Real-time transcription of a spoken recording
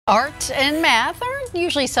Art and math aren't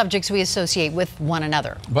usually subjects we associate with one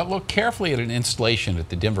another. But look carefully at an installation at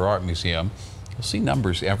the Denver Art Museum. You'll see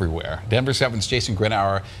numbers everywhere. Denver 7's Jason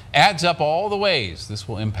Grenauer adds up all the ways this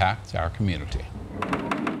will impact our community.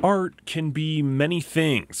 Art can be many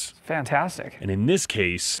things. Fantastic. And in this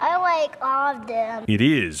case, I like all of them. it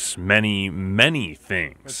is many, many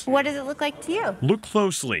things. What does it look like to you? Look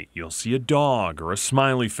closely. You'll see a dog or a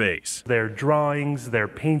smiley face. They're drawings, they're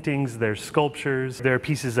paintings, they're sculptures, there are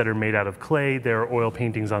pieces that are made out of clay, there are oil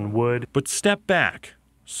paintings on wood. But step back,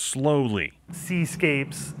 slowly,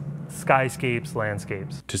 Seascapes, skyscapes,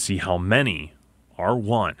 landscapes. to see how many are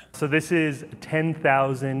one. So this is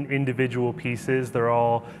 10,000 individual pieces. They're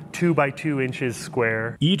all 2 by 2 inches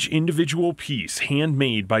square. Each individual piece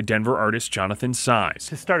handmade by Denver artist Jonathan Size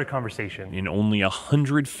To start a conversation. in only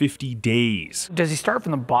 150 days. Does he start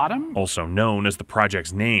from the bottom? Also known as the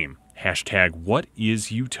project's name,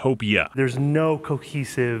 #WhatIsUtopia. There's no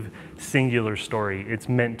cohesive singular story. It's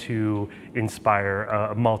meant to inspire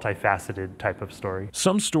a multifaceted type of story.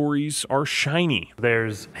 Some stories are shiny.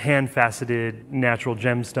 There's hand-faceted natural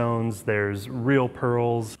gemstones, there's real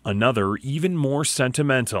pearls. Another even more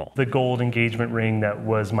sentimental. The gold engagement ring that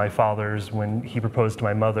was my father's when he proposed to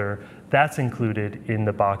my mother, that's included in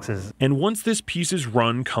the boxes. And once this piece's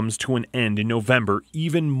run comes to an end in November,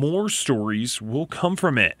 even more stories will come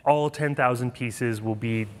from it. All 10,000 pieces will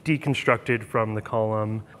be deconstructed from the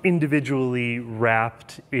column, individually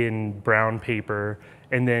wrapped in brown paper,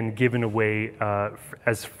 and then given away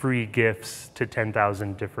as free gifts to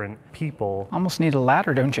 10,000 different people. Almost need a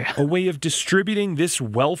ladder, don't you? A way of distributing this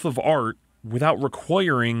wealth of art without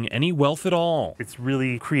requiring any wealth at all. It's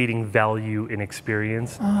really creating value in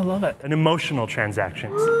experience. Oh, I love it. An emotional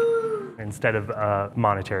transaction instead of a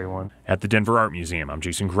monetary one. At the Denver Art Museum, I'm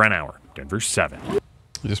Jason Grenauer, Denver 7.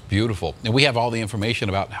 Just beautiful. And we have all the information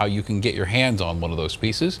about how you can get your hands on one of those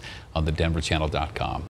pieces on thedenverchannel.com.